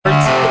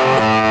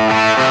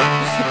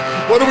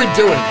What are we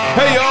doing?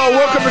 Hey, y'all,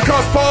 welcome to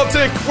Cross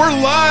Politic. We're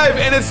live,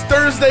 and it's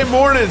Thursday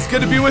morning. It's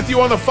good to be with you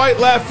on the Fight,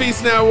 Laugh,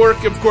 Feast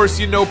Network. Of course,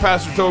 you know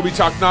Pastor Toby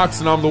Chalk Knox,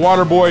 and I'm the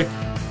Water Boy.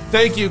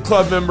 Thank you,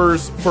 club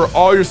members, for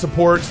all your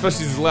support,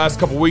 especially these last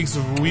couple weeks.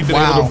 We've been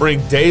able to bring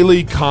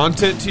daily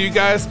content to you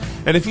guys.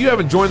 And if you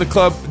haven't joined the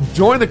club,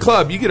 join the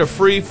club. You get a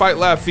free Fight,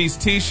 Laugh,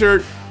 Feast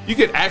t-shirt. You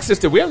get access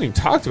to, we haven't even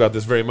talked about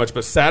this very much,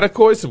 but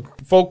Sadakoi, some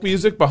folk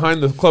music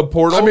behind the club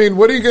portal. I mean,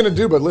 what are you going to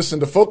do but listen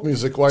to folk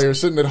music while you're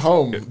sitting at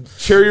home?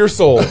 Cheer your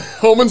soul.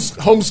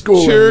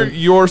 Homeschooling. Cheer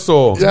your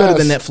soul. It's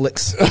better than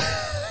Netflix.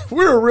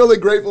 We're really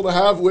grateful to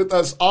have with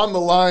us on the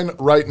line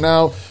right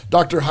now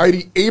Dr.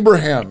 Heidi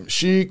Abraham.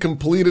 She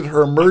completed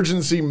her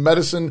emergency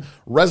medicine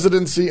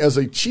residency as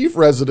a chief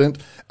resident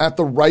at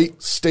the Wright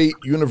State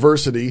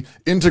University,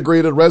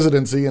 integrated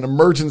residency in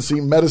emergency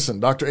medicine.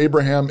 Dr.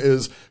 Abraham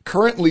is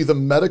currently the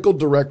medical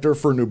director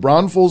for New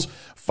Braunfels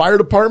Fire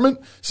Department,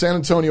 San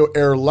Antonio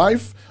Air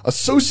Life,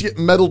 associate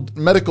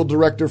medical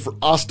director for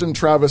Austin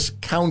Travis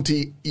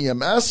County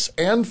EMS,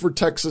 and for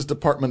Texas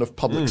Department of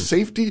Public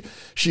Safety.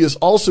 She is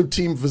also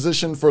team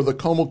physician for the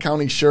Como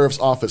County Sheriff's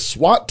Office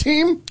SWAT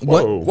team.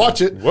 Whoa.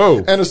 Watch it.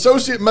 Whoa. And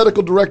associate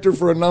medical director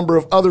for a number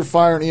of other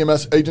fire and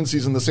EMS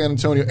agencies in the San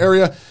Antonio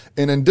area.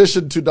 In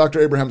addition to Dr.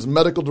 Abraham's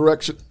medical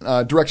direction,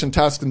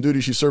 tasks, and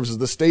duties, she serves as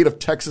the state of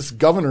Texas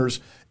Governor's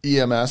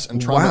EMS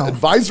and Trauma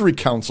Advisory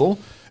Council,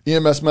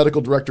 EMS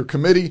Medical Director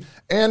Committee,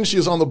 and she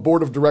is on the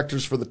board of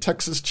directors for the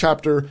Texas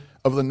chapter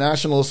of the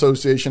National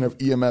Association of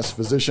EMS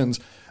Physicians.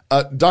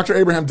 Dr.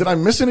 Abraham, did I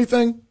miss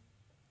anything?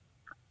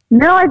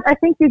 No, I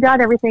think you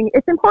got everything.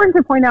 It's important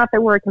to point out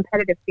that we're a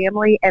competitive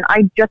family, and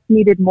I just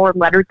needed more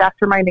letters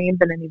after my name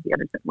than any of the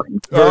other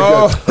siblings.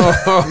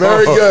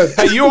 Very good.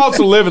 Hey, you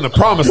also live in the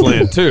promised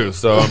land, too.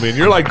 So, I mean,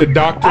 you're like the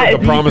doctor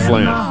of the promised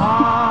land.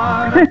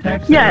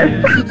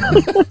 Yes.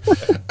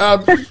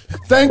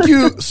 Thank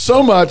you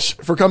so much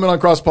for coming on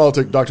Cross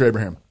Politic, Dr.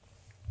 Abraham.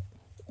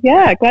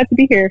 Yeah, glad to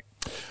be here.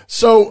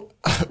 So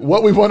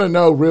what we want to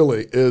know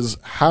really is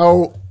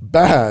how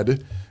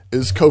bad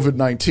is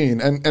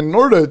COVID-19? And in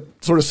order to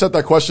sort of set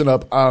that question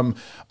up,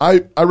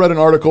 I read an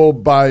article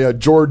by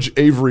George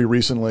Avery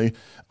recently.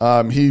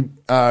 He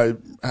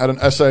had an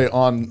essay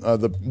on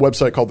the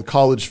website called The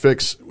College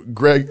Fix.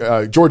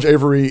 George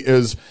Avery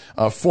is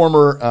a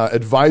former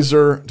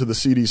advisor to the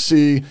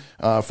CDC,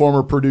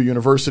 former Purdue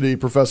University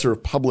professor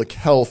of public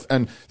health.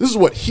 And this is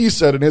what he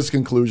said in his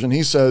conclusion.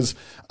 He says,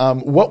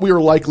 what we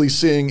are likely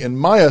seeing, in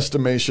my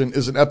estimation,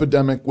 is an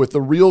epidemic with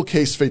a real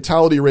case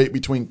fatality rate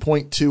between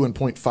 0.2 and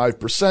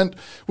 0.5%,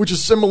 which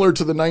is similar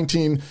to the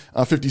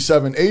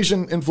 1957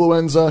 Asian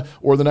influenza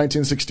or the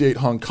 1968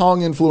 Hong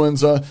Kong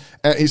influenza.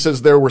 And he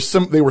says they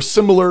were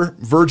similar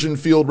virgin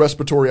field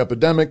respiratory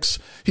epidemics.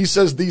 He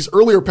says these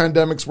earlier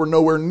pandemics were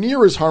nowhere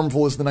near as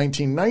harmful as the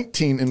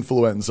 1919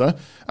 influenza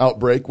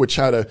outbreak, which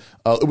had it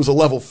was a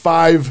level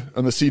 5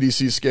 on the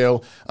CDC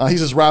scale. He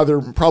says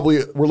rather probably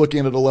we're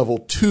looking at a level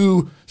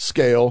 2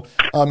 scale.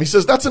 He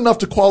says that's enough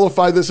to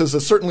qualify this as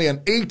certainly an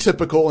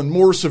atypical and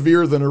more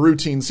severe than a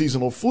routine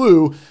seasonal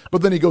flu.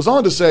 But then he goes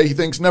on to say he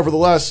thinks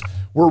nevertheless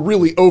we're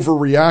really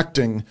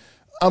overreacting.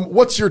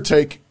 What's your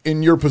take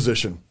in your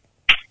position?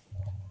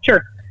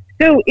 Sure.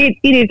 So it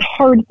is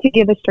hard to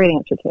give a straight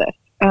answer to this.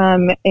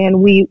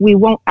 And we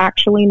won't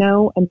actually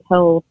know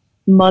until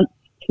months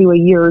to a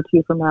year or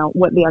two from now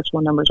what the actual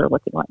numbers are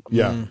looking like.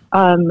 Yeah.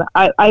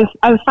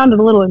 I've found it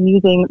a little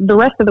amusing. The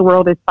rest of the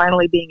world is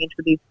finally being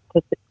introduced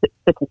to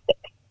statistics.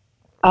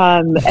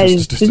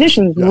 As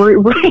physicians,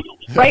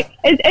 right?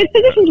 As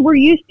physicians, we're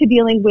used to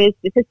dealing with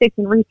statistics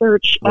and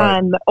research.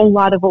 Right. A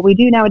lot of what we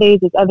do nowadays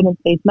is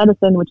evidence-based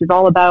medicine, which is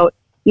all about,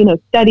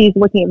 studies,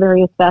 looking at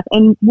various stuff.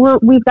 And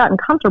we've gotten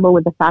comfortable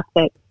with the fact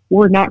that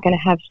we're not going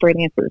to have straight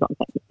answers on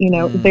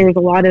things. There's a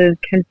lot of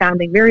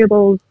confounding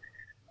variables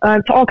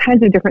to all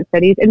kinds of different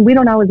studies, and we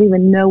don't always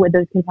even know what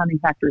those confounding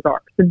factors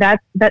are. So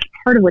that's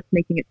part of what's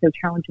making it so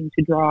challenging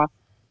to draw,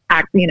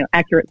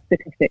 accurate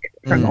statistics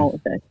from all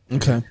of this.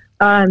 Okay.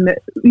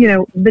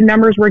 The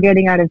numbers we're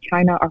getting out of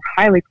China are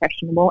highly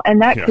questionable,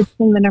 and that could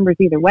swing the numbers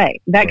either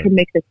way. That could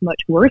make this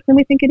much worse than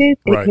we think it is.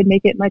 It could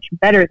make it much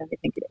better than we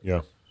think it is.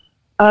 Yeah.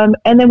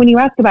 And then when you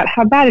ask about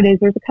how bad it is,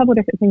 there's a couple of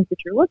different things that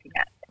you're looking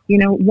at.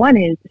 One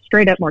is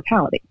straight up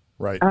mortality.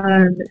 Right.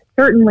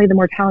 Certainly the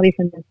mortality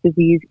from this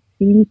disease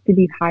seems to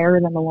be higher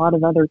than a lot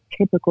of other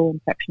typical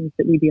infections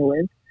that we deal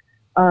with,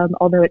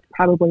 although it's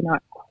probably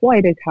not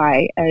quite as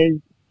high as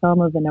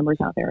some of the numbers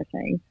out there are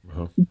saying.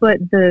 Uh-huh.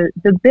 But the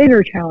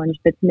bigger challenge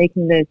that's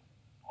making this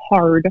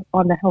hard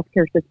on the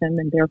healthcare system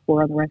and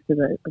therefore on the rest of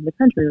the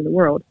country or the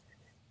world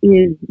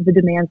is the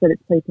demands that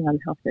it's placing on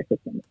the healthcare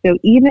system. So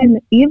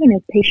even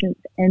if patients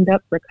end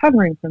up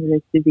recovering from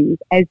this disease,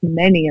 as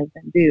many of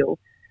them do,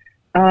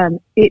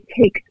 it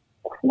takes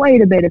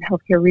quite a bit of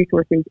healthcare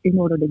resources in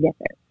order to get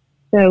there.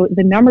 So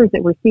the numbers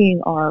that we're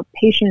seeing are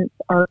patients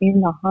are in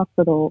the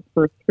hospital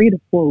for 3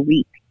 to 4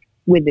 weeks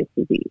with this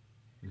disease.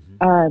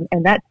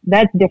 And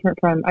that's different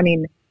from,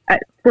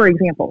 for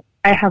example,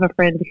 I have a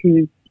friend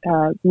whose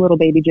little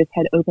baby just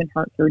had open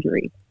heart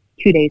surgery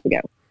 2 days ago.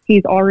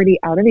 He's already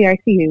out of the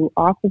ICU,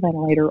 off the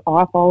ventilator,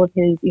 off all of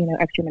his,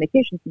 extra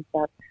medications and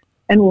stuff,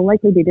 and will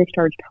likely be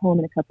discharged home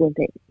in a couple of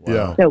days.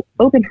 Yeah. So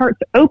open heart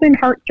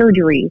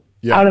surgery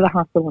out of the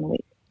hospital in a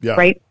week. Yeah.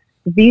 Right?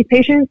 These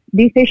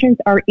patients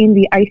are in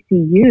the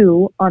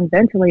ICU on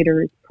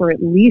ventilators for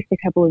at least a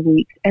couple of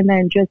weeks, and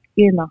then just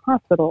in the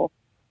hospital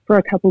for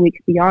a couple of weeks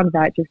beyond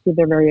that, just with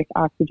their various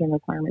oxygen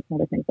requirements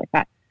and other things like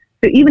that.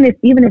 So even if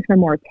the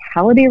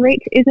mortality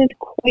rate isn't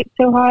quite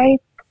so high,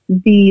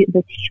 the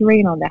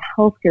strain on the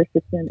healthcare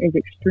system is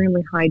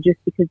extremely high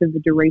just because of the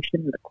duration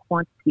and the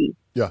quantity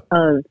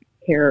of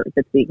care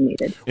that's being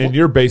needed. And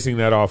you're basing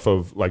that off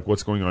of like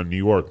what's going on in New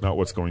York, not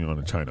what's going on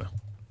in China.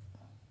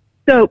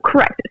 So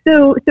correct.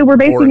 So we're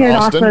basing it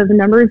off of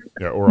numbers.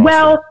 Yeah, or Austin.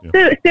 Well,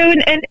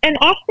 and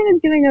Austin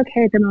is doing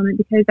okay at the moment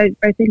because I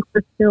think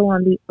we're still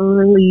on the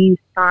early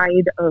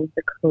side of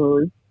the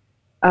curve.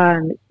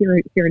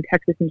 Here in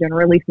Texas in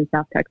general, at least in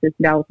South Texas,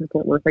 Dallas and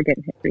Fort Worth are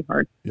getting hit pretty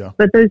hard. Yeah.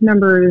 But those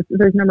numbers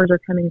are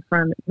coming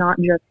from not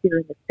just here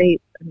in the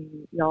States. I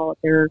mean, y'all up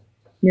there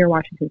near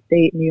Washington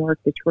State, New York,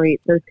 Detroit,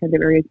 those kinds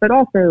of areas, but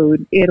also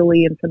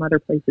Italy and some other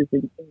places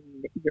in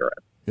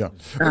Europe. Yeah.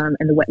 And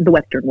the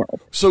Western world.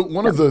 So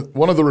one of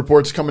the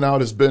reports coming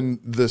out has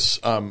been this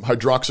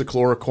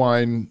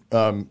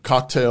hydroxychloroquine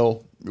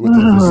cocktail with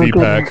the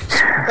Z-Pack.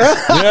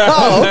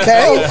 Oh,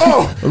 okay.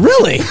 Oh,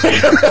 really?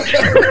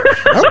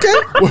 Okay.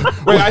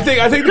 Wait, I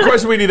think the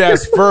question we need to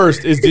ask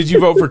first is, did you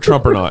vote for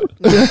Trump or not?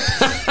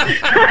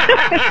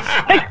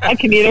 I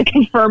can neither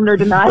confirm nor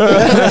deny.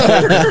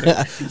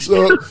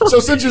 So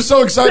since you're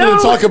so excited to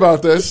talk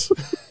about this.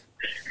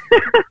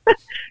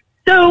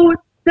 So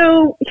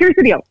here's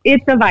the deal.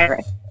 It's a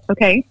virus,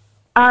 okay?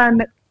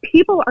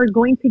 People are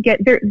going to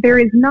get there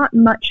is not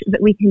much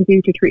that we can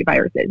do to treat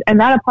viruses, and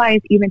that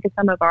applies even to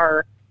some of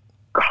our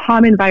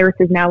common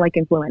viruses now, like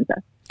influenza.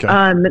 Okay.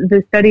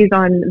 The studies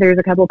there's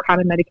a couple of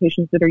common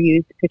medications that are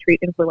used to treat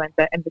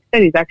influenza, and the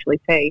studies actually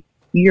say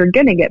you're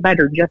going to get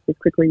better just as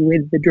quickly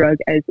with the drug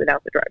as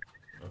without the drug.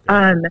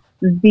 Okay.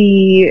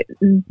 The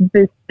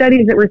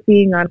studies that we're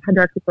seeing on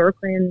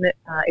hydroxychloroquine,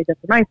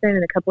 azithromycin,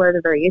 and a couple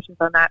other variations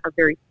on that are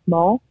very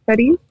small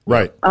studies,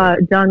 right?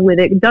 Done with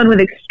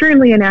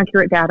extremely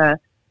inaccurate data.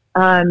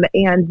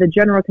 And the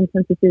general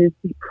consensus is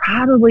we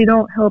probably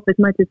don't help as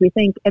much as we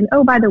think. And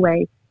oh, by the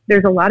way,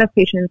 there's a lot of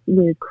patients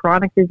with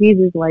chronic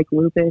diseases like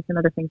lupus and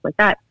other things like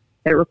that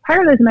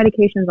require those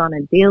medications on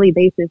a daily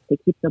basis to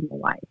keep them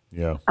alive.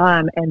 Yeah.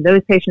 And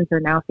those patients are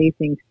now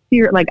facing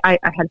like I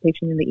had a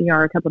patient in the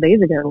ER a couple of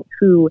days ago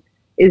who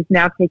is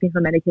now taking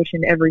her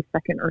medication every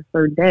second or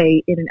third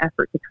day in an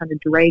effort to kind of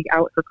drag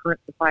out her current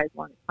supply as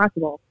long as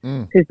possible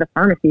because the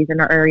pharmacies in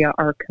our area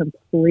are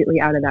completely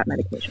out of that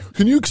medication.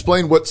 Can you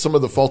explain what some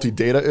of the faulty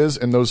data is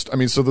in those? I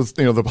mean, so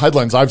the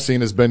headlines I've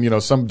seen has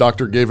been, some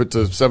doctor gave it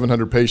to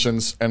 700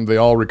 patients and they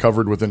all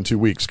recovered within 2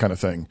 weeks kind of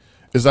thing.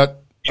 Is that,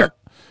 sure.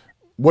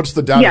 What's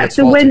the data that's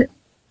so faulty?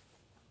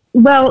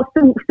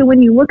 So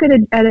when you look at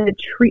a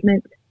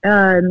treatment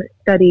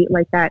study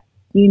like that,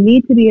 you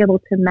need to be able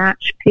to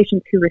match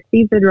patients who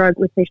receive the drug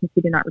with patients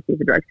who do not receive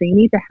the drug. So you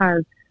need to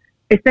have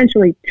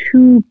essentially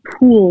two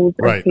pools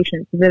of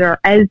patients that are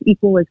as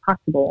equal as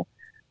possible,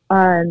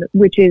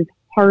 which is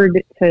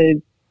hard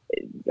to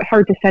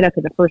set up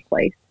in the first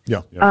place.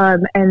 Yeah.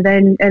 And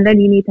then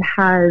you need to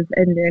have,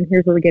 and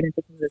here's where we get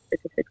into some of the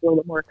statistics a little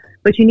bit more,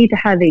 but you need to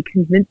have a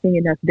convincing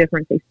enough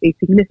difference, a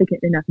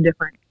significant enough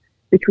difference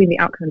between the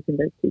outcomes in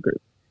those two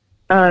groups.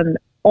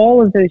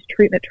 All of those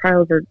treatment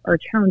trials are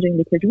challenging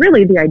because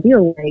really the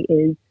ideal way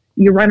is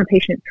you run a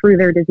patient through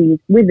their disease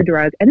with the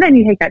drug, and then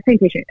you take that same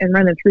patient and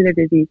run them through their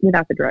disease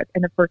without the drug.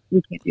 And of course, we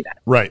can't do that.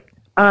 Right.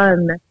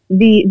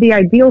 The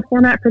ideal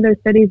format for those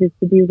studies is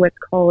to do what's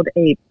called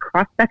a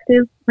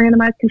prospective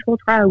randomized control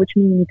trial, which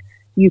means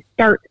you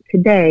start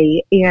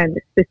today and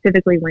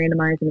specifically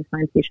randomize and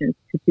assign patients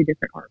to two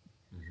different arms.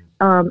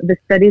 The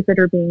studies that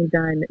are being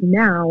done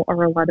now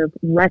are a lot of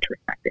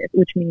retrospective,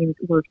 which means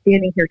we're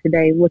standing here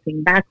today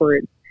looking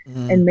backwards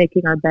and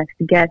making our best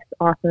guess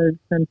off of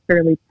some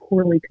fairly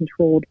poorly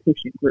controlled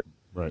patient groups.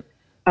 Right.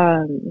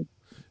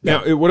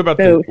 Now, what about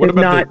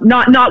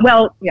not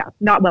well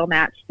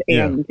matched,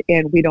 and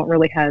we don't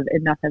really have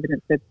enough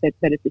evidence that it's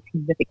a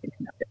significant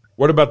enough difference.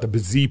 What about the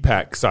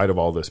Z-Pack side of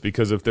all this?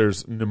 Because if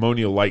there's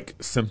pneumonia-like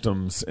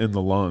symptoms in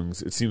the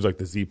lungs, it seems like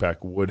the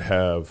Z-Pack would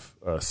have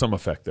some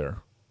effect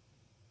there.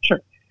 Sure.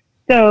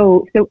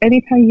 So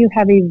anytime you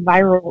have a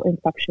viral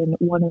infection,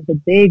 one of the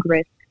big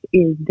risks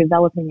is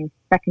developing a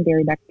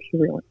secondary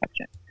bacterial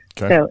infection.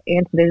 Okay. So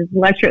this is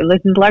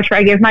lecture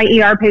I give my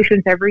ER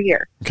patients every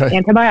year. Okay.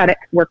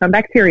 Antibiotics work on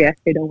bacteria;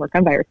 they don't work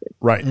on viruses.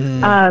 Right.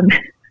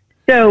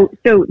 So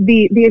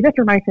the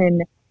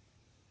azithromycin,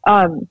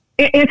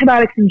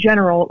 antibiotics in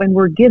general, and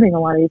we're giving a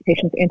lot of these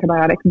patients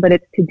antibiotics, but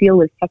it's to deal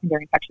with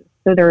secondary infections.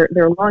 So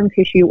their lung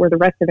tissue or the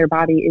rest of their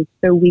body is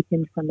so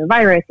weakened from the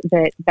virus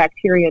that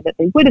bacteria that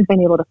they would have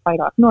been able to fight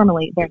off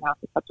normally, they're now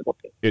susceptible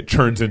to. It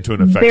turns into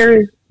an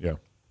infection.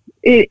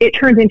 it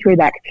turns into a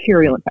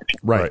bacterial infection.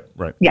 Right.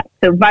 Yeah.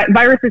 So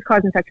viruses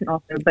cause infection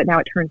also, but now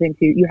it turns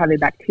into you have a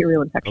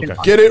bacterial infection.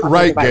 Okay. Get it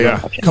right, Gabe.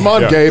 Come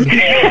on, Gabe.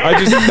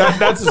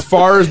 That's as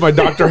far as my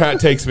doctor hat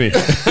takes me.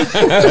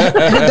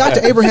 Hey,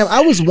 Dr. Abraham,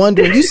 I was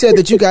wondering, you said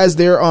that you guys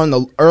there on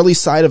the early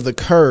side of the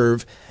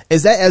curve.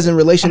 Is that as in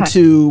relation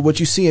to what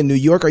you see in New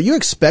York? Are you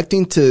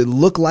expecting to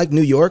look like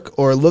New York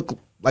or look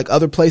like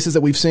other places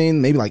that we've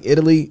seen, maybe like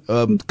Italy,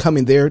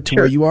 coming there to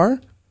where you are?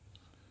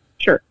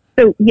 Sure.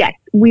 So yes,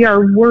 we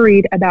are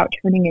worried about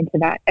turning into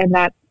that, and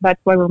that's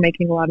why we're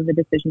making a lot of the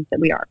decisions that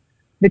we are.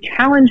 The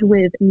challenge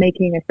with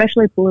making,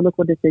 especially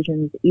political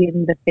decisions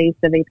in the face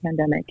of a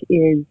pandemic,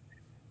 is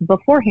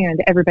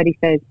beforehand everybody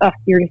says, "Oh,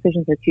 your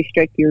decisions are too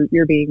strict.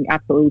 You're being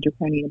absolutely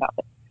draconian about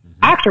this."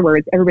 Mm-hmm.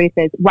 Afterwards, everybody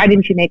says, "Why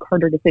didn't you make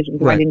harder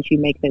decisions? Why didn't you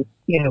make this,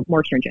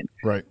 more stringent?"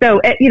 Right.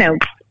 So,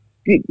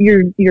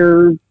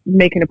 you're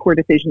making a poor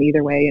decision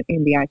either way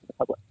in the eyes of the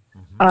public.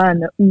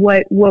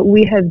 What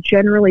we have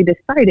generally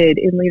decided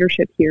in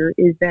leadership here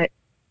is that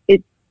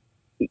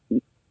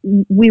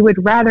we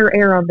would rather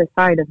err on the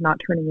side of not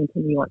turning into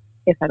New York,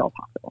 if at all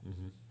possible.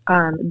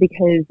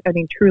 Because,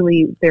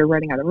 truly, they're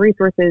running out of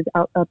resources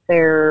up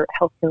there.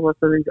 Healthcare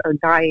workers are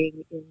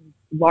dying in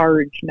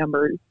large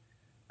numbers,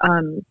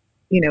 from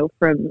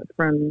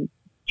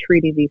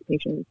treating these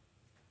patients.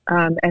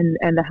 And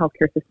the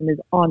healthcare system is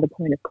on the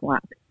point of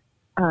collapse.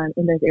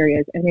 In those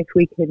areas, and if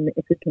we can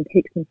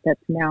take some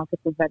steps now to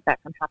prevent that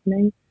from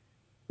happening,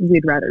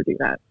 we'd rather do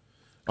that.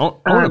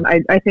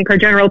 I think our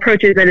general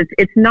approach is that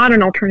it's not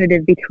an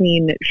alternative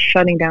between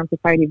shutting down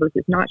society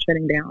versus not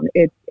shutting down.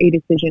 It's a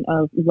decision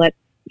of let's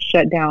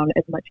shut down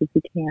as much as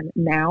we can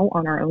now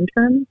on our own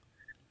terms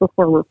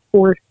before we're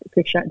forced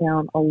to shut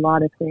down a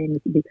lot of things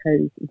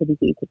because the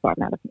disease has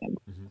gotten out of hand.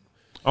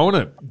 I want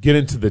to get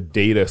into the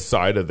data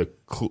side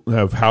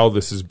of how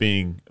this is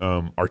being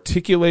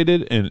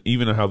articulated, and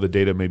even how the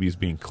data maybe is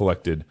being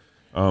collected.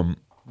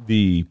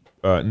 The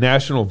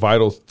National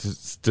Vital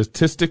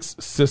Statistics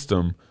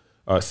System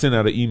sent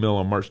out an email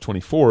on March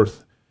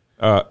 24th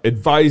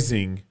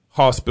advising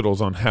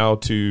hospitals on how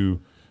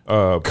to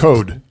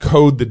code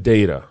the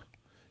data.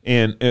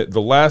 And the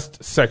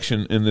last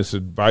section in this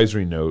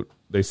advisory note,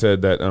 they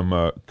said that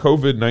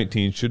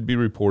COVID-19 should be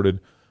reported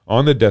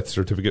on the death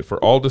certificate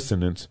for all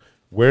descendants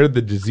where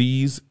the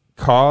disease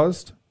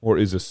caused or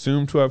is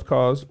assumed to have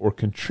caused or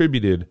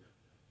contributed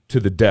to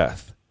the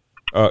death.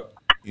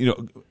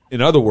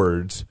 In other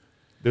words,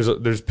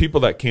 there's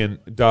people that can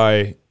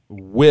die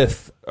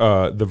with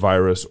the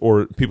virus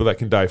or people that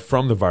can die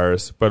from the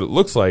virus, but it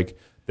looks like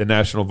the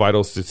National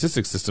Vital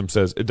Statistics System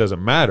says it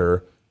doesn't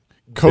matter.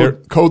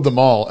 Code them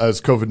all as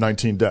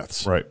COVID-19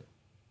 deaths. Right.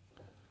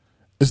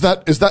 Is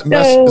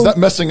that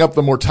messing up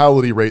the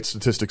mortality rate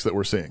statistics that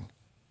we're seeing?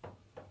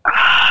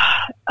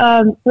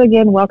 So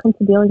again, welcome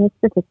to dealing with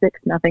statistics.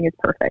 Nothing is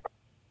perfect.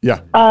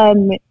 Yeah.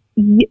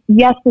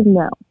 Yes and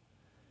no.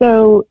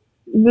 So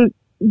the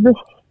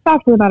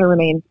fact of the matter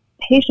remains,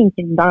 patients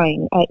are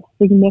dying at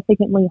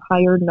significantly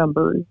higher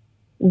numbers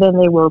than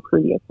they were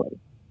previously.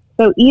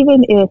 So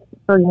even if,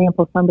 for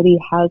example, somebody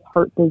has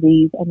heart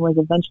disease and was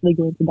eventually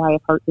going to die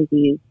of heart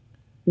disease,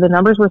 the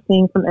numbers we're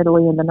seeing from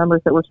Italy and the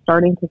numbers that we're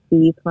starting to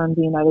see from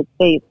the United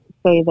States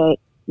say that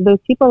those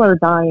people are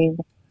dying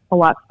a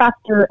lot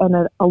faster and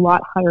at a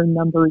lot higher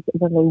numbers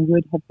than they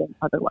would have been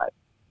otherwise.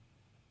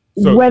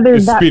 So whether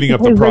it's that's speeding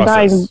up the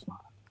process.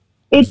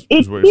 It's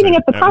speeding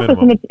up the process,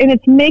 and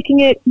it's making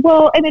it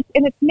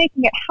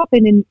making it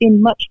happen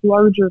in much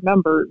larger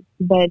numbers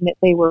than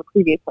they were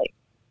previously.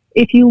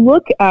 If you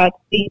look at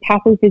the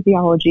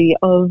pathophysiology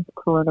of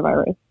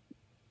coronavirus,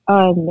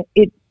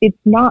 it's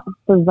not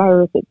the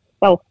virus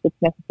itself that's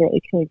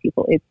necessarily killing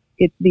people.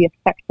 It's the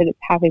effect that it's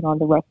having on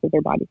the rest of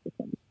their body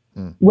systems.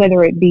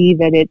 Whether it be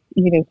that it's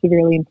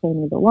severely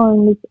inflaming the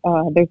lungs,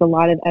 there's a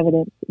lot of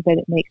evidence that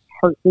it makes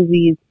heart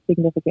disease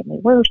significantly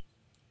worse.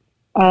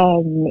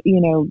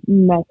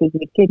 Messes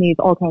with kidneys,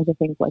 all kinds of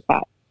things like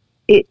that.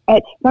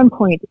 At some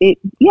point, it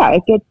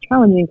gets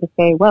challenging to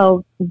say,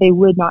 well, they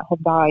would not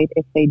have died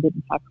if they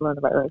didn't have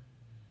coronavirus,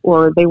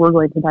 or they were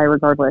going to die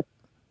regardless.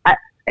 I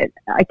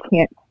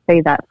can't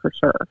say that for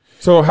sure.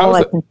 So all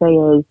I can say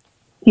is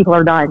people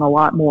are dying a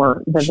lot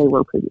more than they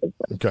were previously.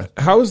 Okay.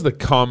 How is the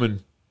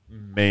common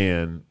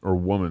man or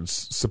woman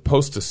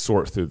supposed to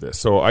sort through this?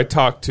 So I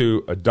talk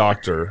to a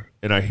doctor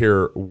and I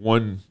hear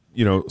one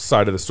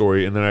side of the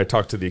story, and then I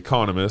talk to the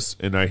economist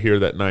and I hear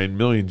that 9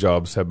 million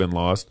jobs have been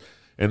lost,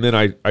 and then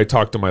I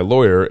talk to my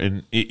lawyer,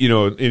 and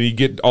and you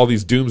get all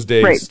these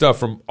doomsday stuff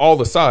from all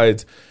the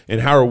sides.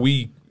 And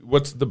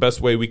what's the best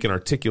way we can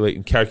articulate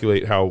and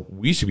calculate how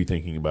we should be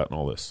thinking about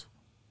all this?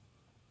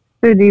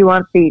 So do you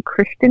want the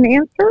Christian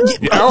answer?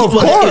 Yeah, of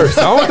course.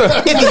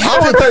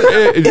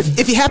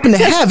 If you happen to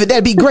have it,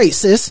 that'd be great,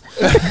 sis.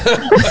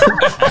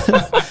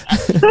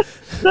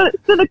 So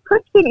the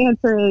Christian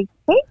answer is,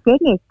 thank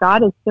goodness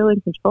God is still in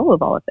control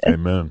of all of this.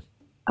 Amen.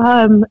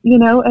 And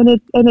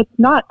it's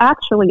not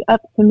actually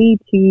up to me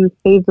to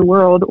save the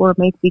world or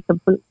make the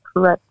complete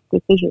correct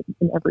decisions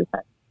in every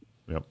sense.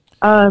 Yep.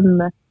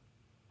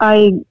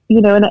 I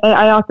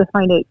also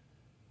find it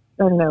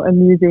don't know,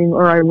 amusing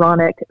or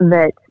ironic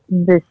that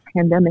this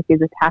pandemic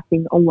is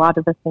attacking a lot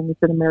of the things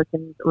that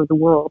Americans or the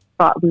world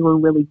thought we were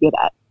really good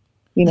at.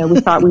 You know, we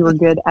thought we were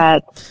good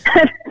at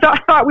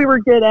thought we were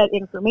good at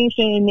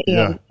information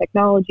and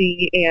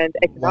technology and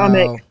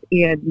economics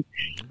and,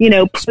 you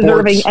know,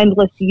 preserving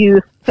endless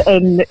youth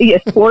and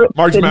sports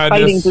March and Madness.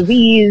 fighting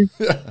disease,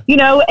 you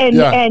know,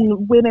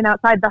 and women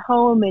outside the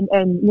home and,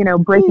 you know,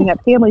 breaking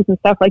up families and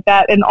stuff like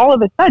that. And all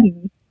of a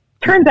sudden,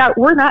 turns out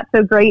we're not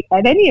so great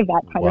at any of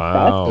that kind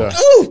of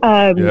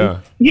stuff.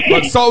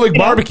 But Salt Lake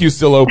Barbecue's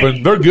still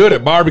open. They're good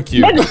at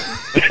barbecue.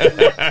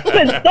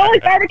 Salt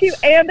Lake Barbecue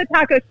and the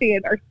taco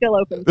stand are still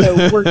open, so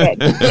we're good.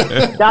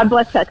 God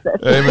bless Texas.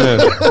 Amen.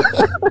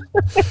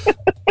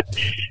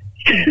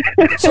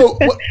 So,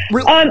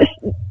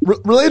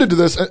 related to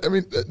this, I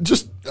mean,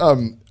 just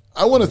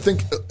I want to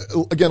think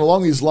again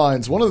along these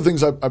lines. One of the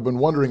things I've been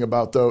wondering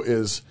about, though,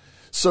 is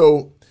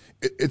so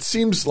it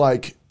seems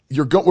like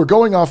we're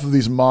going off of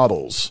these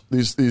models,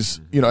 these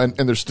you know, and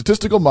they're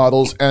statistical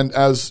models, and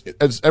as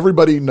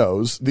everybody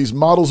knows, these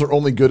models are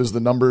only good as the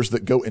numbers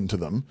that go into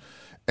them.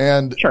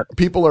 And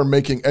people are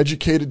making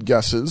educated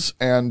guesses,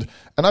 and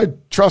I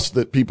trust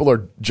that people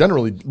are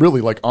generally really,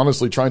 like,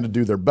 honestly trying to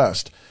do their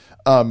best.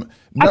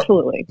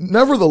 Absolutely.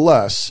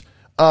 Nevertheless,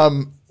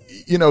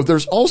 you know,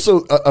 there's also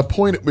a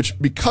point at which,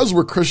 because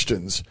we're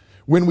Christians,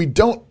 when we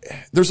don't,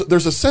 there's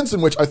a sense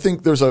in which I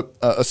think there's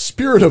a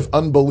spirit of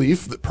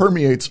unbelief that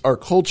permeates our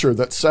culture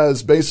that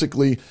says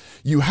basically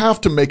you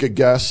have to make a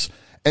guess,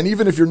 and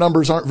even if your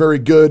numbers aren't very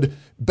good,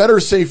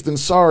 better safe than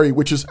sorry,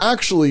 which is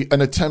actually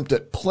an attempt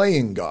at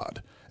playing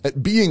God,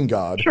 at being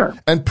God,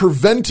 and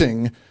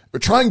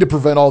trying to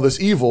prevent all this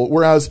evil,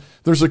 whereas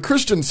there's a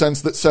Christian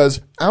sense that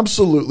says,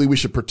 absolutely, we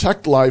should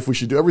protect life, we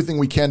should do everything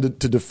we can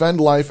to defend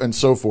life and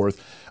so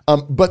forth.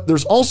 But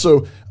there's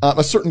also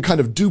a certain kind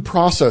of due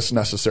process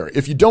necessary.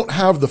 If you don't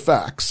have the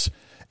facts,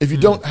 if you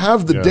don't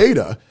have the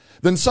data,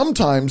 then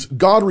sometimes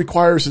God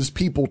requires his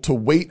people to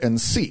wait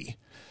and see.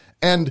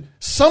 And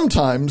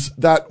sometimes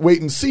that wait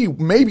and see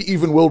maybe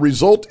even will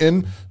result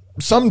in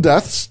some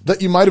deaths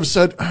that you might have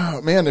said,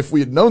 oh, man, if we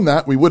had known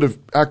that, we would have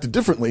acted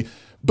differently.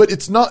 But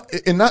it's not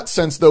in that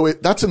sense, though.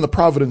 That's in the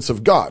providence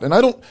of God, and I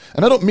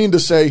don't mean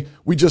to say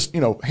we just, you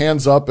know,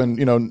 hands up and,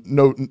 you know,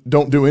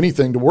 don't do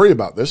anything to worry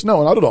about this.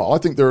 No, not at all. I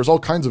think there's all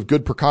kinds of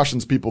good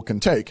precautions people can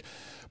take.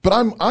 But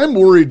I'm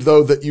worried,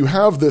 though, that you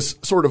have this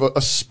sort of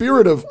a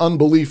spirit of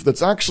unbelief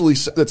that's actually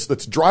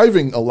that's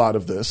driving a lot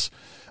of this.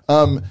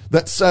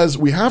 That says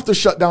we have to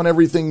shut down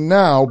everything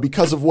now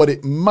because of what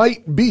it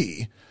might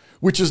be,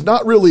 which is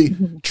not really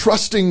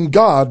trusting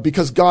God,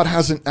 because God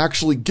hasn't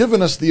actually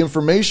given us the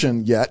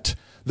information yet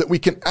that we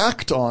can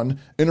act on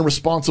in a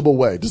responsible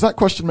way. Does that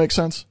question make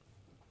sense?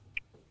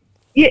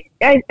 Yeah,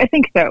 I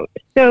think so.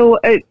 So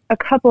a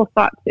couple of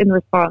thoughts in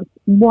response.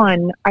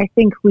 One, I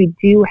think we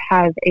do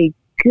have a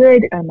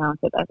good amount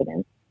of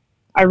evidence.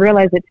 I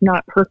realize it's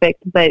not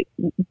perfect, but,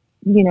 you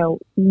know,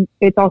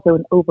 it's also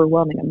an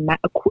overwhelming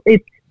amount.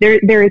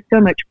 There is so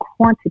much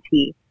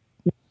quantity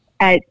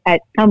at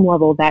some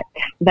level that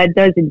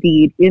does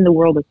indeed, in the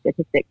world of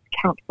statistics,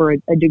 count for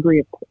a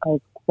degree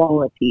of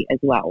quality as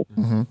well.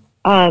 Mm-hmm.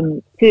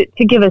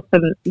 To give us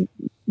some,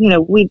 you know,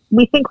 we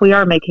think we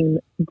are making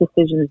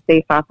decisions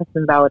based off of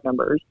some valid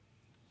numbers.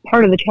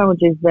 Part of the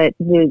challenge is that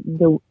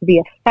the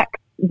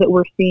effects that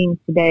we're seeing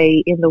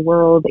today in the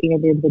world, you know,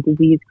 the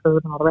disease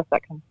curve and all the rest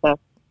of that kind of stuff,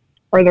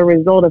 are the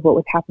result of what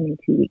was happening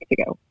 2 weeks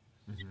ago.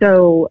 Mm-hmm.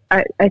 So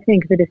I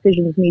think the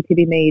decisions need to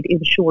be made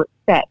in short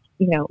steps.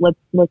 You know,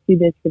 let's do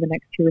this for the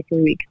next 2 or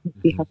 3 weeks.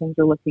 Let's see how things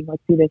are looking.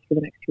 Let's do this for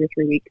the next 2 or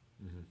 3 weeks.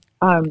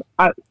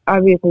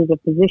 Obviously, as a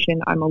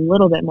physician, I'm a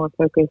little bit more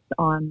focused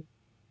on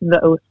the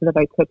oath that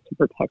I took to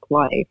protect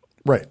life,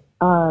 right?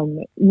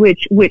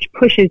 Which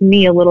pushes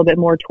me a little bit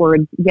more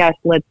towards, yes,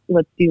 let's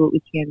do what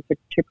we can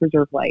to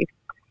preserve life,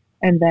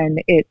 and then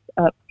it's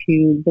up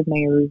to the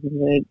mayors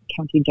and the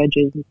county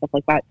judges and stuff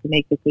like that to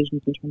make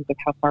decisions in terms of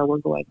how far we're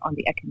going on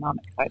the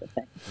economic side of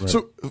things. Right.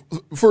 So,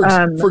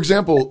 for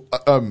example,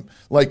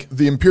 like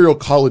the Imperial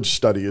College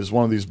study is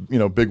one of these, you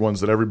know, big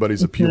ones that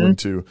everybody's appealing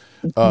to.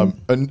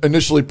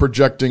 Initially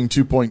projecting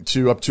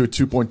 2.2 up to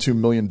 2.2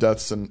 million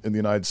deaths in the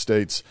United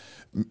States,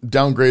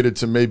 downgraded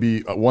to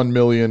maybe 1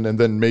 million, and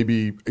then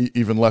maybe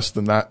even less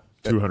than that,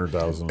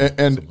 200,000,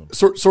 and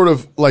sort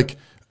of like,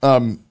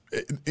 you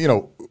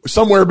know,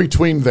 somewhere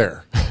between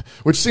there,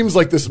 which seems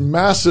like this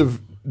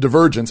massive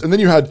divergence. And then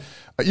you had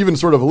even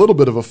sort of a little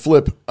bit of a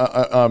flip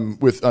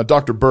with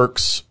Dr.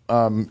 Birx,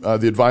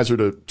 the advisor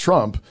to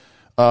Trump,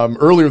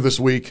 earlier this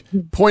week,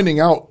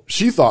 pointing out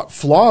she thought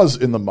flaws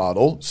in the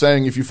model,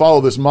 saying if you follow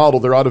this model,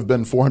 there ought to have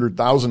been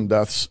 400,000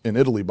 deaths in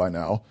Italy by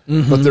now,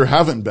 but there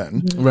haven't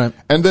been. Right.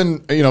 And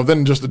then, you know,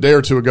 then just a day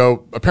or two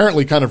ago,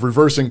 apparently kind of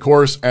reversing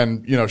course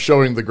and, you know,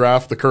 showing the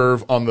graph, the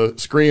curve on the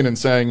screen and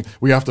saying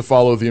we have to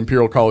follow the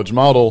Imperial College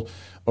model.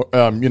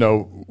 You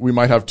know, we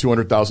might have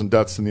 200,000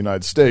 deaths in the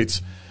United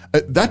States.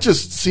 That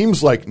just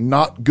seems like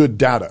not good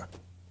data.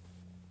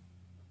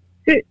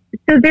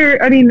 So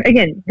there, I mean,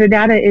 again, the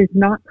data is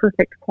not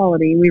perfect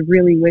quality. We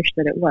really wish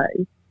that it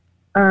was.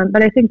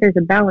 But I think there's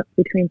a balance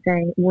between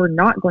saying we're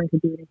not going to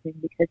do anything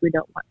because we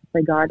don't want to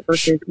play God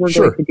versus we're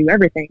Sure. going to do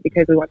everything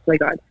because we want to play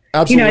God.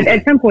 Absolutely.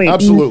 At some point,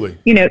 Absolutely.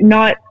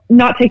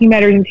 Not taking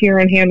matters into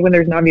your own hand when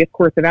there's an obvious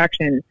course of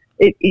action.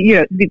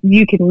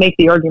 You can make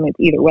the argument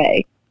either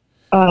way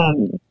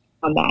on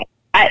that.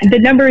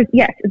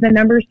 The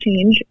numbers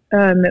change.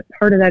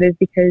 Part of that is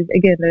because,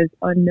 again, those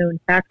unknown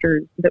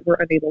factors that we're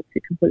unable to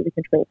completely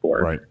control for.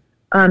 Right.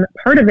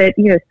 Part of it,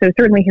 so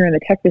certainly here in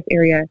the Texas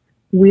area,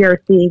 we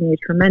are seeing a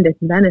tremendous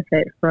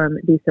benefit from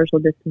the social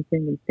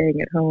distancing and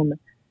staying at home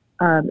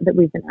that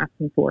we've been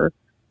asking for.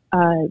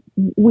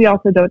 We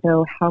also don't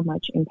know how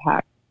much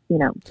impact,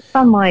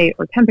 sunlight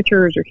or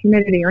temperatures or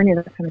humidity or any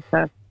of that kind of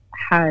stuff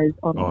has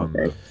on all of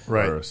this.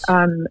 Right.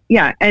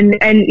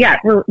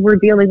 We're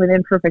dealing with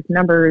imperfect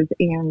numbers,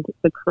 and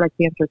the correct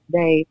answer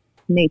today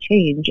may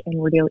change, and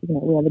we have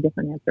a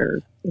different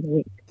answer in a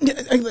week.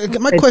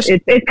 My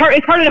question, it's part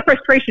of the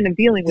frustration of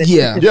dealing with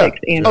statistics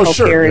and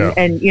healthcare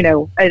and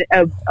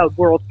a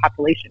world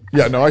population.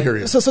 Yeah, no, I hear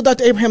you. So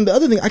Dr. Abraham, the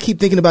other thing I keep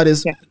thinking about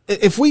is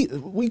if we're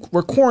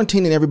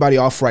quarantining everybody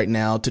off right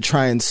now to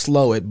try and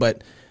slow it,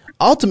 but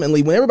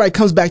ultimately when everybody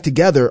comes back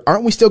together,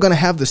 aren't we still going to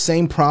have the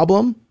same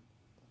problem?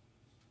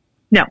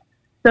 No.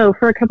 So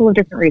for a couple of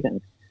different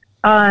reasons.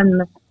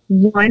 One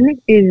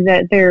is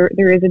that there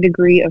is a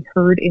degree of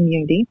herd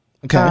immunity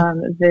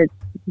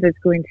that's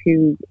going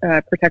to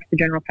protect the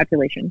general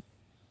population.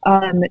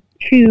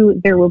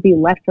 Two, there will be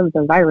less of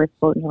the virus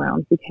floating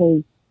around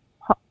because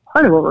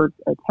part of what we're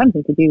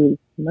attempting to do is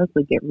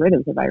mostly get rid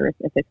of the virus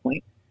at this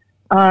point.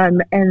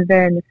 And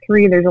then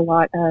three, there's a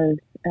lot of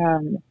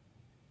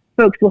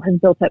folks will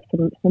have built up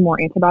some more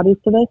antibodies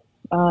to this.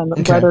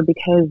 Whether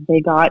because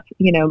they got,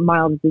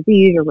 mild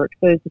disease or were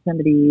exposed to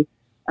somebody,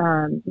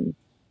 kind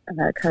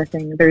of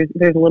thing. There's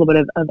a little bit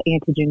of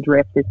antigen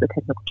drift is the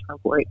technical term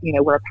for it,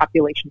 where a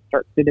population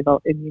starts to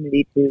develop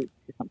immunity to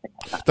something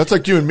like that. That's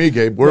like you and me,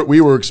 Gabe.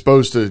 We were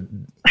exposed to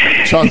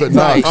chocolate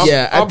Knox.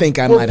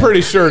 We're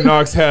pretty sure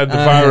Knox had the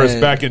virus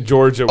back in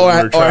Georgia when we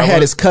were traveling. Or I had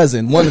his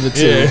cousin, one of the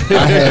two.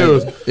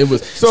 It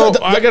was. So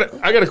I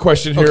got a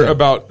question here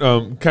about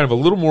kind of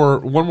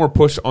one more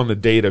push on the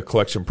data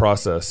collection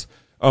process.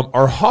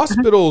 Are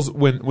hospitals,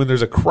 when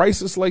there's a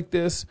crisis like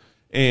this,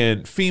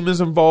 and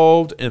FEMA's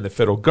involved, and the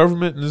federal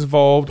government is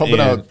involved, pumping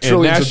out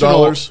trillions of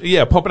dollars.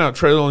 Yeah, pumping out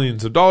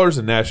trillions of dollars,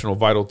 and National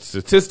Vital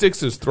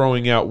Statistics is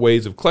throwing out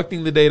ways of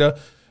collecting the data.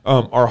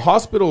 Are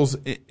hospitals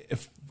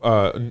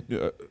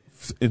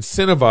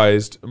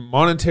incentivized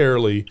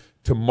monetarily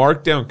to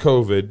mark down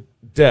COVID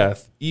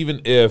death,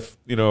 even if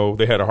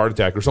they had a heart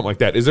attack or something like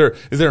that? Is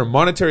there a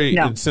monetary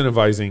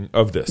incentivizing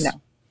of this?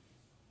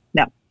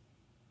 No.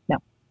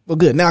 Well,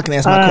 good. Now I can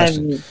ask my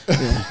question.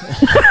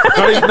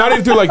 Not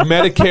even through like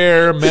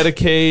Medicare,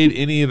 Medicaid,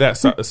 any of that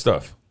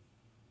stuff.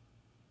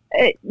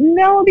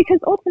 No, because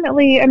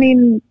ultimately,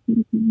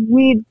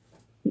 we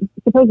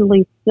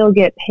supposedly still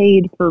get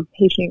paid for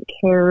patient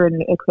care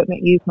and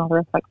equipment use and all the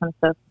rest of that kind of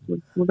stuff,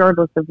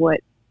 regardless of what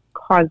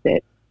caused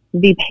it.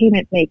 The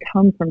payment may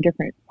come from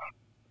different,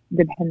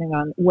 depending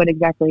on what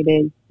exactly it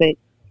is, but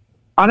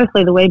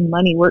honestly, the way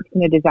money works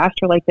in a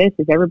disaster like this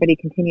is everybody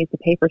continues to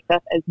pay for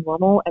stuff as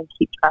normal and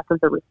keep track of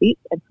the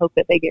receipts and hope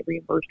that they get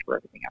reimbursed for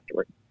everything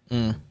afterwards.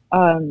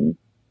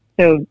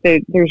 So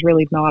there's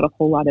really not a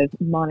whole lot of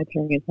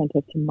monetary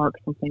incentive to mark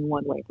something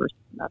one way versus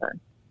another.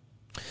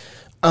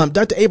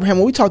 Dr. Abraham,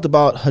 when we talked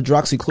about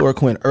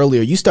hydroxychloroquine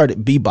earlier, you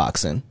started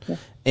beatboxing. Yeah.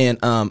 And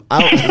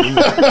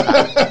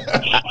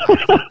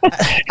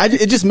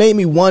it just made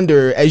me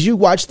wonder, as you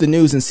watch the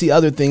news and see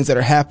other things that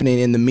are happening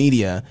in the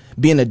media,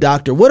 being a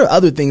doctor, what are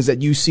other things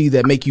that you see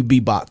that make you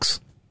beatbox?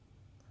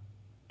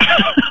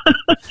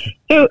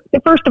 So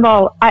first of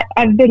all,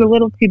 I've been a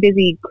little too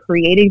busy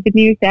creating the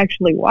news to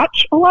actually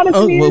watch a lot of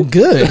the news. Oh, well,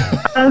 good.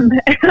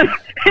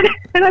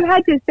 And I've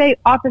had to stay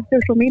off of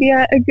social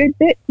media a good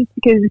bit just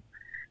because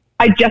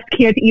I just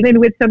can't even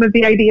with some of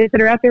the ideas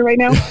that are out there right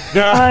now.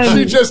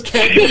 She just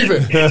can't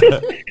even.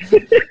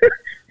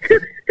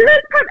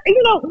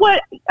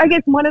 What I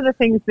guess one of the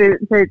things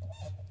that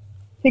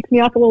ticks me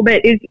off a little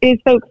bit is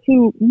folks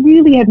who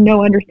really have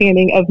no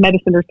understanding of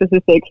medicine or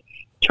statistics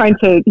trying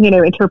to,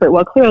 interpret,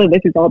 well, clearly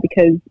this is all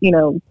because, we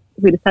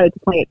decided to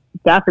plant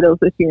daffodils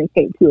this year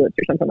instead of tulips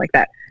or something like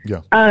that.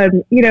 Yeah.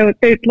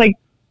 Like,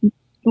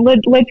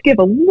 let's give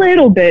a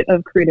little bit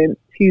of credence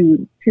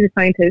to the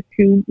scientists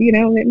who,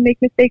 make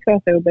mistakes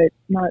also, but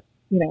not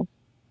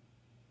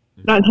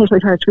intentionally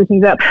trying to screw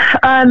things up.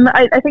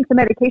 I think the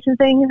medication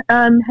thing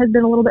has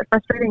been a little bit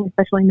frustrating,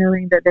 especially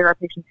knowing that there are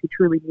patients who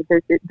truly need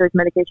those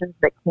medications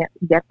that can't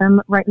get them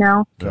right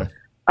now. Okay.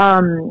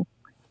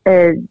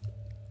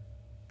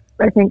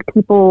 I think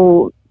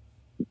people,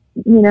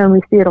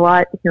 we see it a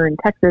lot here in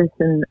Texas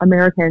and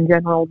America in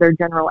general, their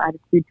general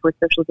attitude towards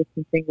social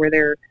distancing where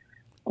they're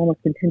almost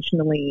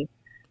intentionally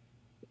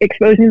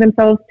exposing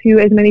themselves to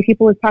as many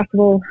people as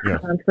possible. Yeah.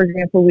 For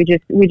example, we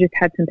just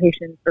had some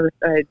patients, some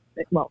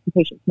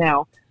patients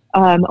now,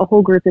 a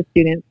whole group of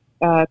students,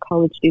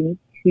 college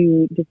students,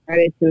 who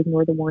decided to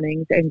ignore the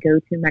warnings and go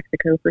to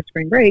Mexico for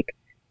spring break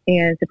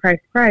And surprise,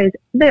 surprise,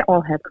 they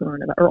all have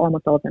coronavirus, or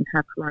almost all of them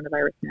have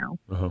coronavirus now,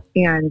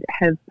 and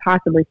have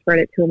possibly spread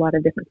it to a lot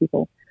of different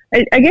people.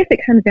 I guess it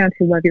comes down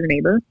to love your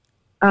neighbor.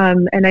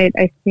 And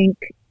I think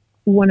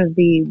one of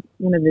the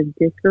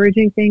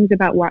discouraging things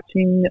about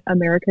watching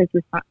America's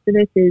response to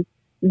this is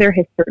there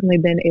has certainly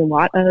been a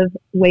lot of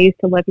ways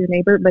to love your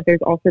neighbor, but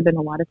there's also been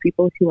a lot of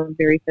people who are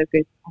very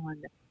focused on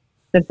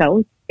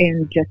themselves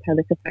and just how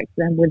this affects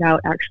them without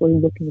actually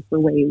looking for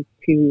ways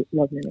to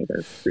love your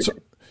neighbor. So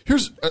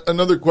here's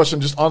another question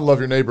just on love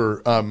your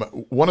neighbor.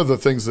 One of the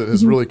things that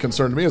has really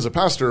concerned me as a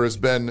pastor has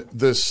been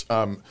this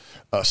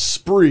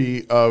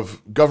spree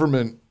of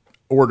government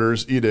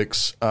orders,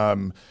 edicts,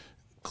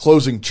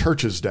 closing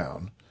churches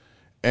down.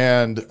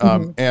 And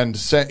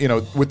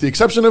with the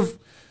exception of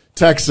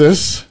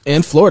Texas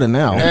and Florida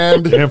now,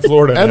 and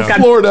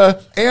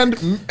Florida, and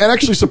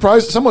actually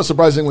somewhat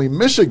surprisingly,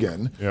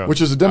 Michigan,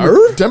 which is a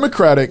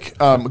Democratic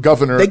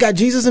governor. They got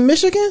Jesus in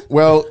Michigan.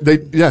 Well, they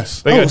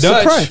got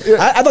Dutch.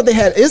 Yeah. I thought they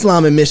had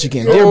Islam in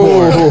Michigan.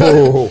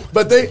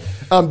 But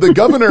the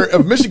governor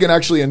of Michigan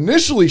actually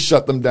initially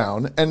shut them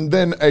down, and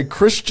then a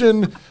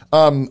Christian,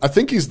 I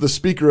think he's the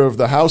Speaker of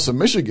the House of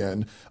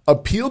Michigan,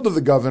 appealed to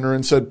the governor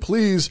and said,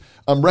 please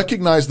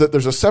recognize that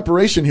there's a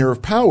separation here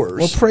of powers.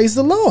 Well, praise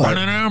the Lord.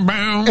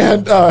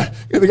 And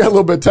they got a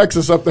little bit of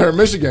Texas up there in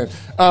Michigan.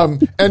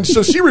 And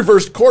so she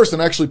reversed course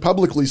and actually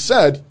publicly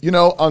said,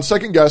 on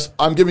second guess,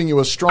 I'm giving you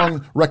a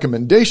strong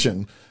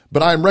recommendation,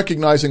 but I'm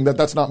recognizing that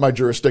that's not my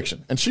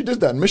jurisdiction. And she did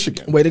that in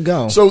Michigan. Way to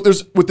go. So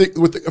there's with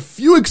a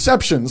few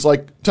exceptions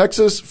like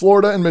Texas,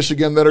 Florida, and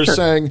Michigan that are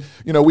saying,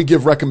 we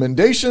give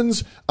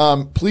recommendations.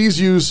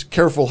 Please use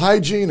careful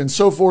hygiene and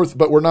so forth,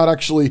 but we're not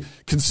actually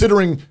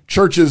considering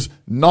churches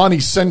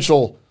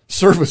non-essential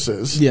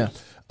services. Yeah.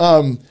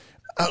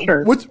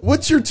 Sure.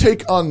 What's your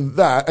take on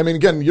that? I mean,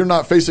 again, you're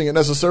not facing it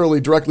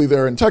necessarily directly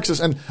there in Texas.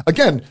 And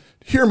again,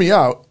 hear me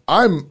out.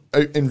 I'm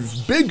a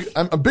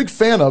big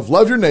fan of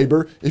love your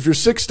neighbor. If you're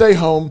sick, stay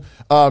home.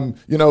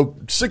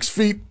 6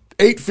 feet,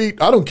 8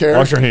 feet, I don't care.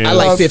 Wash your hands. I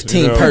like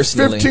 15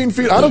 personally. 15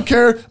 feet, I don't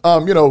care.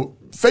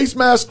 Face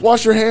mask,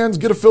 wash your hands,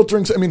 get a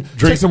filtering.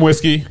 Drink some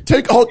whiskey.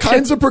 Take all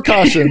kinds of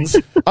precautions.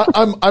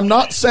 I'm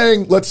not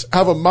saying let's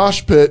have a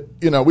mosh pit.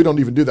 We don't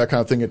even do that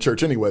kind of thing at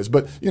church anyways.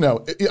 But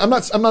I'm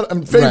not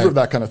in favor of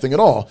that kind of thing at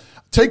all.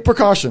 Take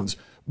precautions.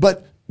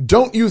 But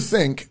don't you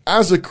think,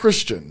 as a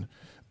Christian,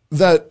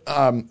 that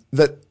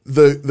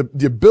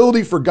the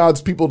ability for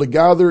God's people to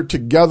gather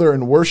together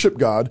and worship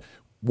God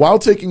while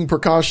taking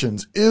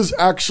precautions is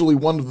actually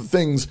one of the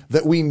things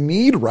that we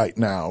need right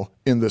now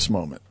in this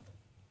moment?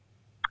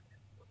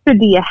 So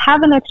do you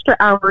have an extra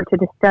hour to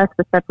discuss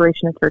the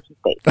separation of church and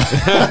state?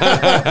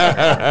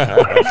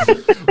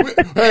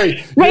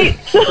 Hey. Right.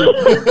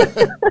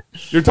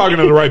 You're talking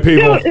to the right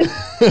people.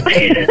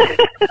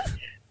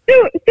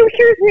 So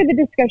here's where the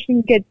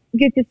discussion gets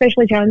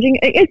especially challenging,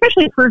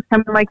 especially for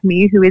someone like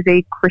me who is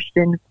a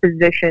Christian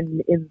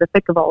physician in the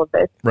thick of all of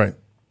this. Right.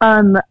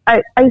 I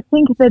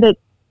think that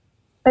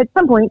at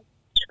some point,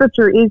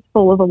 Scripture is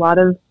full of a lot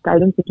of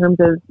guidance in terms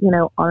of,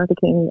 honor the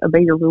king,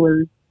 obey your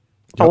rulers,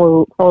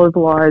 follow the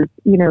laws,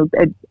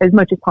 as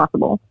much as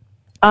possible.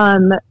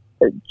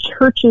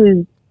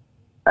 Churches,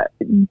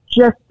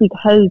 just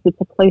because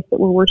it's a place that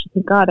we're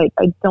worshiping God,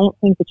 I don't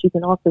think that you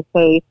can also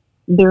say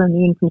they're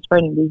immune from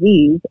spreading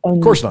disease. And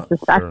of course not. The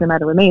fact of the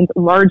matter remains,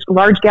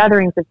 large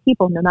gatherings of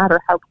people, no matter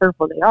how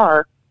careful they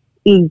are,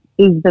 is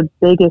the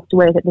biggest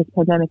way that this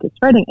pandemic is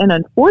spreading. And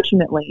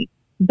unfortunately,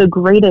 the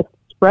greatest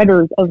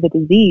spreaders of the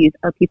disease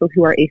are people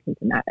who are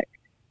asymptomatic.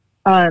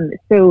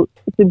 So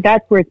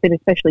that's where it's been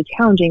especially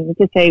challenging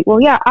to say,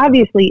 well, yeah,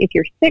 obviously, if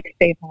you're sick,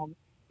 stay home,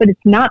 but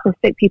it's not the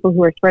sick people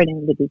who are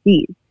spreading the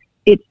disease.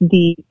 It's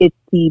the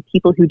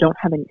people who don't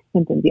have any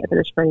symptoms yet that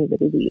are spreading the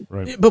disease.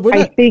 Right. But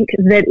I think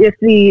that if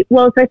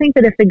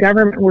the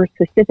government were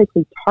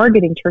specifically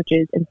targeting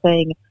churches and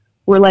saying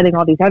we're letting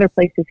all these other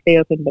places stay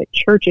open, but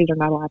churches are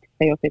not allowed to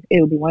stay open,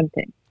 it would be one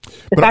thing.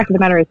 The fact of the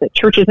matter is that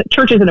churches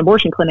and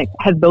abortion clinics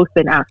have both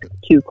been asked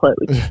to close,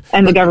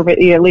 and the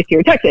government, at least here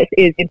in Texas,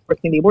 is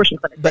enforcing the abortion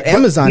clinics. But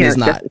Amazon is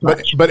not.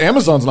 But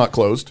Amazon's not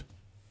closed.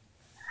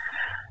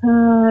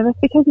 That's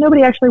because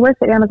nobody actually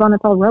works at Amazon.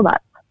 It's all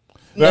robots.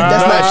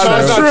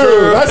 That's not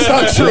true. That's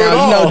not true at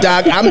all.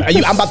 Doc,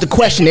 I'm about to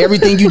question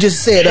everything you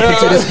just said up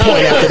until this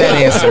point after that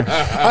answer.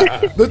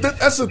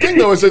 That's the thing,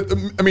 though, is that,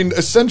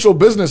 essential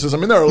businesses.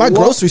 There are my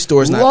grocery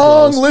store is not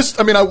long closed.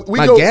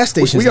 list. Gas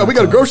station. We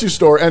got a grocery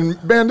store,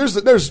 and man,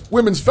 there's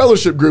women's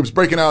fellowship groups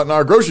breaking out in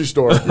our grocery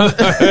store. Let's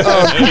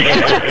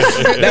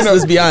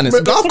be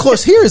honest. Golf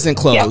course here isn't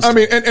closed.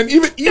 Yeah, and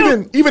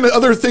even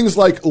other things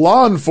like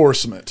law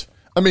enforcement.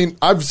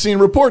 I've seen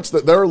reports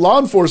that there are law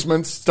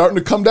enforcement starting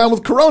to come down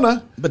with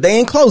corona. But they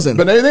ain't closing.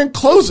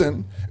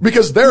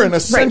 Because they're an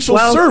essential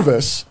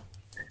service.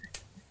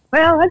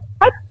 Well,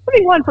 I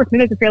think law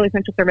enforcement is a fairly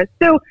essential service.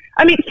 So,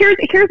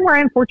 here's where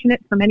I'm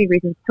fortunate for many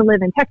reasons to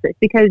live in Texas,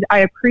 because I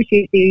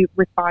appreciate the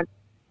response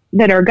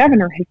that our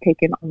governor has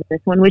taken on this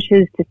one, which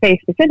is to say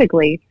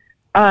specifically,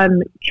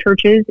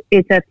 churches,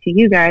 it's up to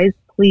you guys.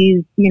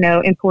 Please,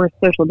 enforce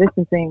social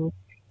distancing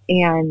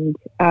and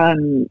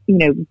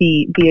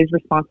be as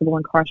responsible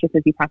and cautious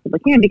as you possibly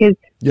can, because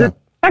the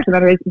fact of the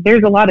matter is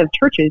there's a lot of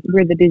churches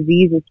where the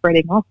disease is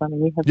spreading also. I mean,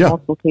 we have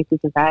multiple cases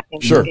of that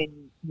in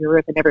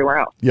Europe and everywhere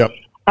else. Yep.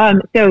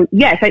 So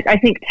yes, I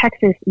think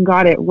Texas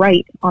got it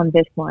right on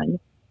this one.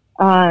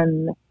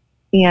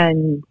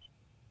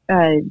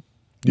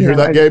 You hear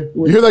that, Gabe?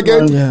 You hear that,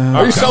 Gabe? Yeah.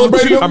 Are you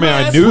celebrating? I mean,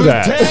 I knew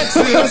that.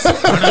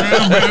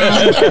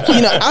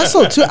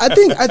 Also too,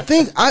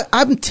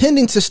 I'm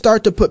tending to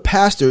start to put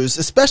pastors,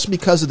 especially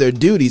because of their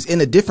duties, in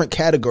a different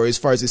category as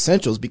far as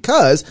essentials,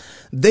 because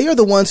they are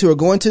the ones who are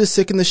going to the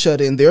sick and the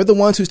shut-in. They're the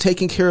ones who's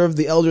taking care of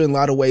the elder in a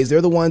lot of ways.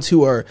 They're the ones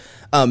who are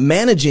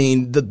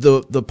managing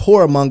the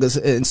poor among us.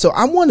 And so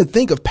I want to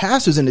think of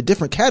pastors in a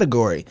different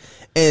category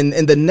and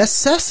the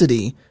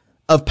necessity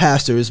of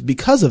pastors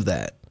because of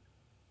that.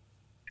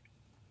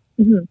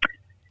 Mm-hmm.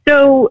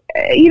 So,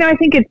 I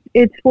think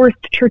it's forced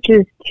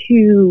churches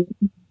to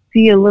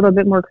be a little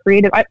bit more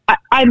creative.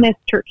 I miss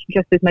church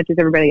just as much as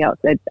everybody else.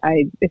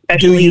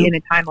 Especially in a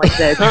time like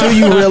this. Do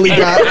you really,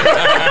 Doc?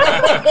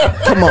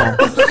 Come on.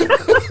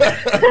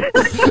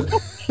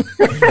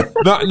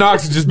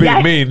 Knox is just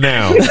being mean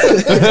now. Just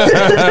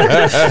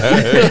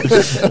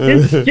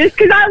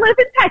because I live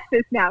in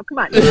Texas now. Come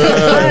on.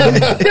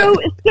 So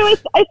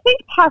I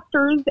think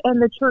pastors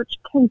and the church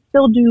can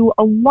still do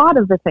a lot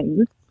of the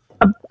things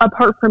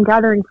apart from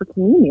gathering for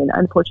communion,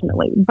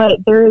 unfortunately.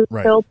 But there is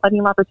still plenty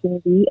of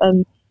opportunity.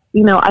 And,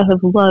 I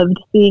have loved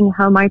seeing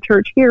how my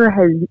church here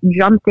has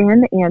jumped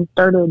in and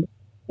started,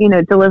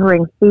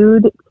 delivering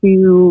food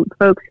to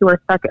folks who are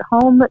stuck at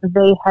home.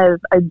 They have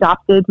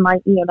adopted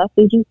my EMS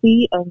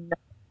agency and,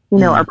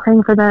 are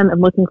praying for them and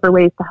looking for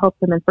ways to help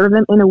them and serve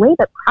them in a way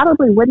that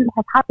probably wouldn't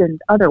have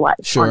happened otherwise.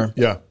 Sure.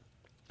 Honestly. Yeah.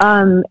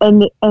 And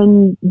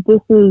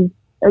this is,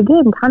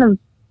 again, kind of,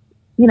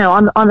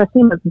 on the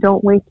theme of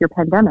don't waste your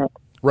pandemic.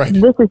 Right.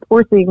 This is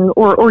forcing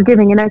or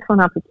giving an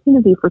excellent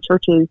opportunity for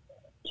churches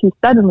to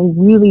suddenly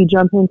really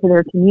jump into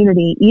their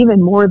community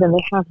even more than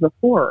they have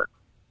before,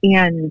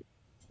 and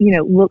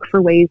look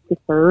for ways to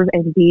serve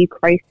and be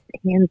Christ's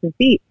hands and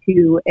feet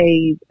to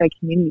a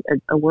community,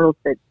 a world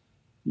that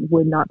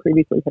would not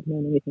previously have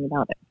known anything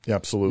about it. Yeah,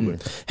 absolutely.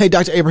 Hey,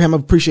 Dr. Abraham, I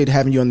appreciate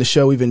having you on the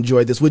show. We've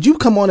enjoyed this. Would you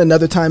come on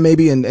another time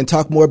maybe and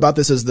talk more about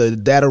this as the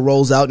data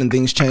rolls out and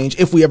things change,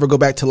 if we ever go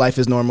back to life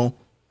as normal?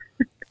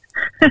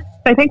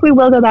 I think we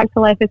will go back to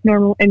life as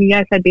normal, and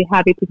yes, I'd be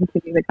happy to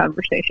continue the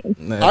conversation.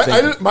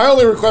 My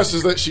only request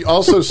is that she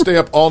also stay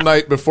up all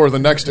night before the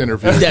next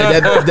interview. Yeah,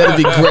 that'd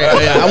be great.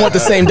 I want the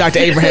same Dr.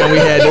 Abraham we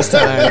had this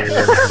time.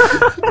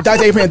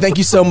 Dr. Abraham, thank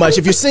you so much.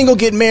 If you're single,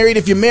 get married.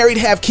 If you're married,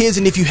 have kids.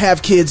 And if you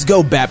have kids,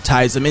 go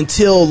baptize them.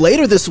 Until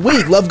later this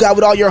week, love God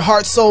with all your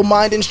heart, soul,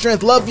 mind, and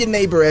strength. Love your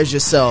neighbor as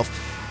yourself.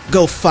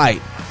 Go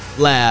fight,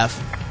 laugh,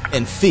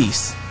 and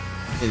feast.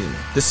 And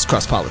this is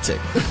Cross Politic.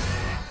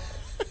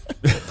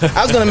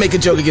 I was going to make a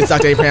joke against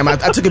Dr. Abraham. I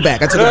took it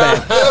back.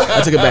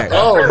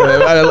 Oh,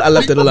 I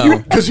left it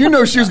alone. Because she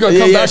was going to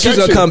come back. Yeah, she's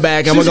going to come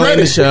back, and we're going to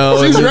end the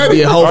show. It'd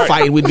be a whole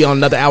fight. We'd be on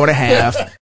another hour and a half.